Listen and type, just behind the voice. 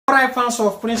Alright, fans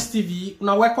of Prince TV,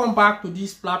 now welcome back to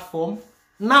this platform.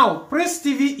 Now, Prince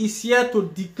TV is here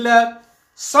to declare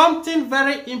something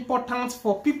very important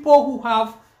for people who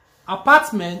have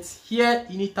apartments here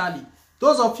in Italy.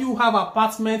 Those of you who have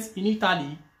apartments in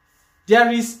Italy,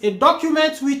 there is a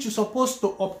document which you're supposed to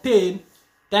obtain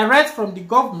direct from the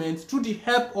government through the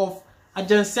help of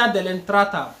Agenzia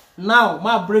dell'Entrata. Now,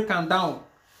 my break and down.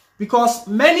 Because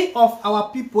many of our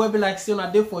people will be like saying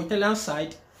a day for Italian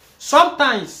side.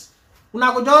 Sometimes,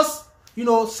 una go just,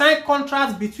 sign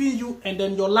contracts between you and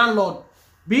then your landlord,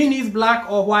 being it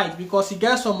black or white, because he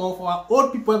gets some of our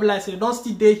old people will be like say, don't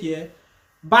stay there here,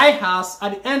 buy house,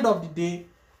 at the end of the day,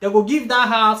 they will give that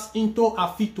house into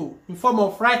affitto in form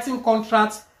of writing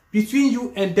contracts between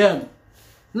you and them.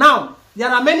 Now, there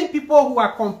are many people who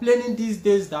are complaining these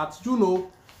days that,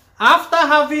 after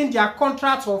having their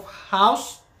contract of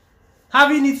house,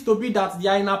 having it to be that they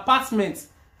are in apartments,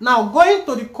 now going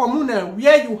to the communal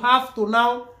where you have to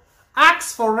now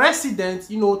ask for residents,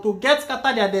 to get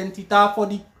scattered identity for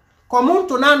the commune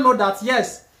to now know that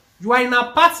yes, you are in an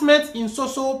apartment in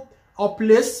so or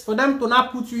place for them to now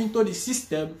put you into the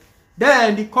system.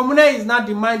 Then the communal is now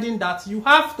demanding that you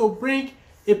have to bring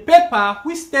a paper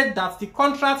which states that the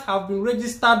contract have been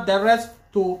registered direct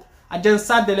to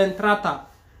Agenzia dell'Entrata.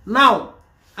 Now,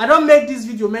 I don't make this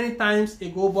video many times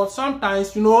ago, but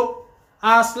sometimes,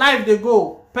 as life they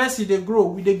go, person they grow,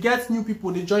 we they get new people,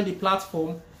 they join the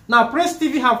platform. Now, Prince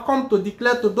TV have come to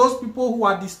declare to those people who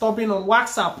are disturbing on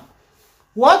WhatsApp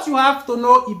what you have to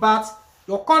know about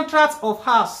your contract of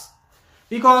house.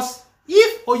 Because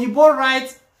if Oyibo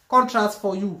writes contracts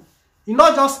for you, you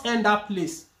not just end that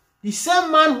place. The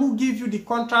same man who gives you the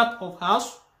contract of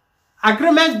house,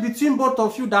 agreement between both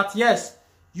of you that yes,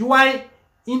 you are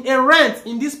in a rent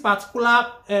in this particular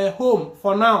home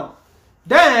for now.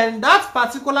 Then that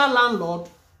particular landlord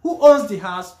who owns the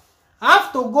house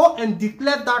have to go and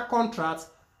declare that contract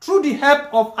through the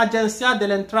help of Agenzia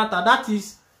dell'Entrata. That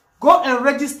is, go and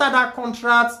register that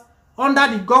contract under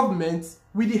the government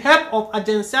with the help of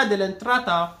Agenzia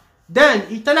dell'Entrata.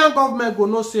 Then Italian government go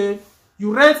no say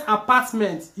you rent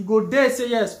apartments. You go there say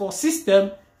yes for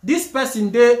system. This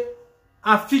person there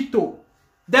affitto.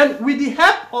 Then with the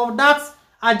help of that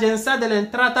Agenzia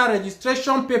dell'Entrata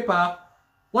registration paper,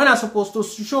 when I'm supposed to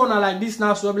show now like this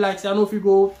now, so I'll be like, say, I know if you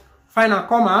go find a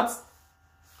comment.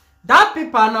 That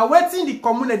paper now waiting the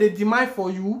commune they demand for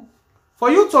you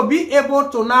to be able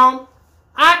to now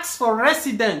ask for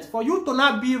resident, for you to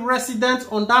now be resident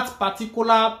on that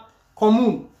particular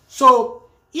commune. So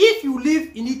if you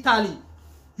live in Italy,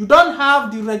 you don't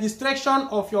have the registration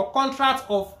of your contract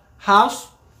of house,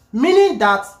 meaning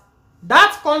that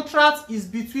that contract is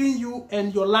between you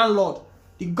and your landlord.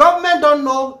 The government don't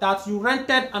know that you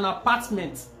rented an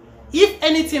apartment. If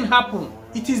anything happens,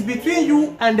 it is between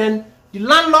you and then the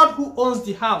landlord who owns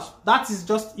the house. That is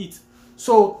just it.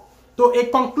 So, to a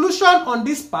conclusion on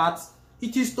this part,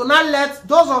 it is to not let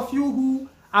those of you who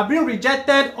have been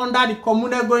rejected under the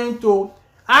commune going to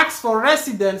ask for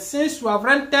residence since you have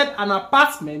rented an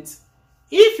apartment.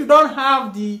 If you don't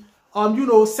have the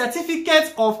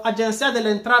certificate of Agenzia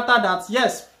dell'Entrata that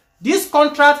yes, this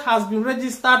contract has been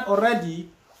registered already,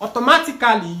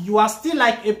 automatically you are still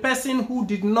like a person who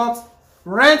did not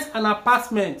rent an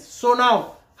apartment. So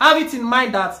now, have it in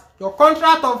mind that your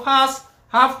contract of house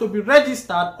have to be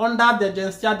registered under the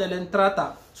Agenzia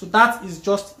dell'Entrata. So that is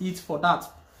just it for that.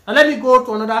 And let me go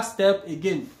to another step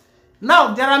again.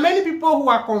 Now, there are many people who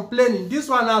are complaining. This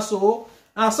one also,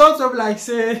 and sometimes like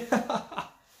say,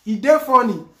 it's dey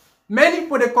funny. Many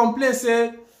people they complain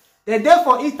say, they there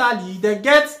for Italy, they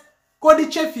get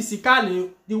Codice fiscale,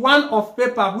 the one of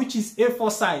paper which is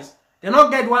A4 size. They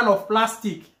not get one of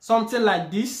plastic, something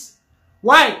like this.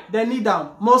 Why? They need them.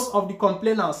 Most of the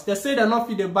complainants, they say they're not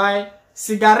fit to buy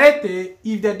cigarette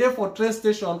if they're there for train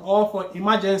station or for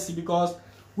emergency, because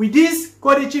with this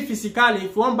Codice fiscale,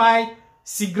 if you want to buy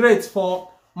cigarettes for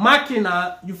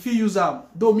makina, you feel use them.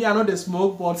 Though me I know they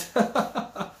smoke, but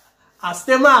as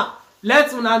tema,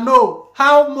 let una know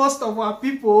how most of our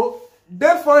people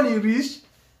they funny rich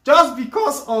just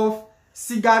because of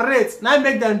cigarettes. Now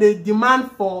make them the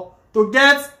demand for to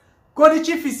get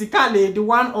Codice fiscale, the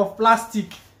one of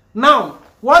plastic. Now,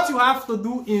 what you have to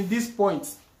do in this point,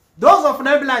 those of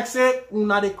them like say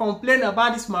una they complain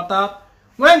about this matter,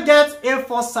 when get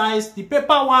A4 size, the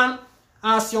paper one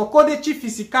as your Codice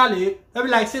fiscale, they be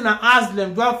like say na ask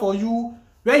them do for you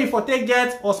where you for take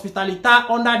get hospitalita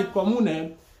under the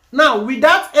commune. Now, with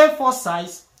that A4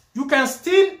 size, you can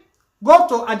still go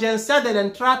to Agenzia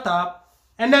dell'Entrata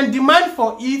and then demand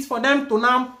for it for them to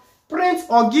now print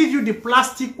or give you the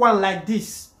plastic one like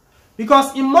this.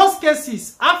 Because in most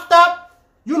cases, after,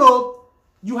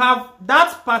 you have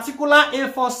that particular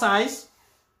A4 size.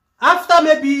 After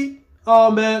maybe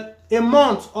a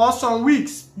month or some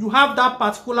weeks, you have that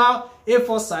particular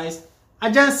A4 size.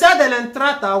 Agenzia delle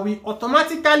Entrate will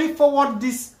automatically forward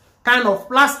this kind of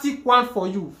plastic one for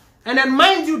you. And then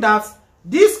mind you that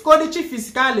this Codice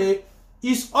Fiscale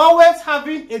is always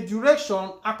having a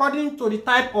duration according to the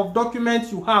type of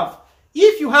document you have.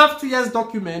 If you have 2 years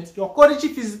document, your Codice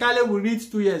Fiscale will read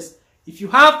 2 years. If you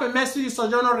have permesso di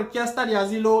soggiorno richiesta di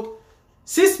asilo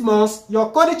 6 months,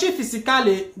 your Codice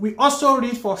Fiscale will also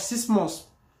read for 6 months.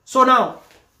 So now,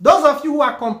 those of you who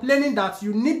are complaining that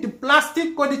you need the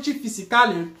plastic Codice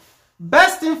Fiscale,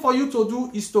 best thing for you to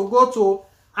do is to go to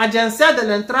Agenzia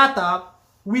delle Entrate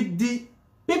with the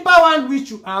paper one which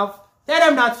you have. Tell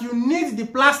them that you need the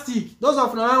plastic. Those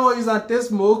of you who use and taste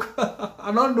smoke,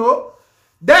 I don't know.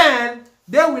 Then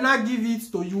they will not give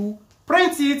it to you,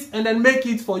 print it, and then make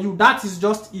it for you. That is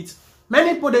just it.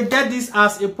 Many people, they get this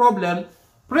as a problem.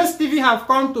 Prince TV have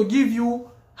come to give you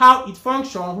how it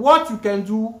functions, what you can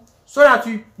do, so that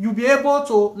you'll be able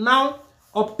to now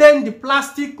obtain the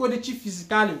plastic Codice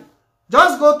Fiscale.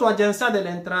 Just go to Agenzia delle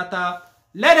Entrate,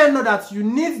 let them know that you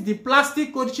need the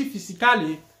plastic Codice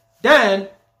Fiscale, then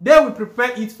they will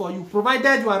prepare it for you,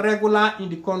 provided you are regular in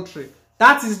the country.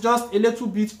 That is just a little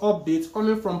bit update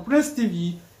coming from Prince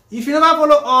TV. If you never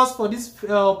follow us for this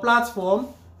platform,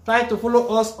 try to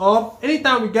follow us up.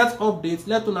 Anytime we get updates,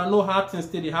 let us know how things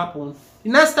still happen. The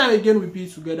next time again we'll be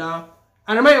together.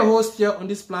 And I'm your host here on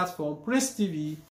this platform, Prince TV.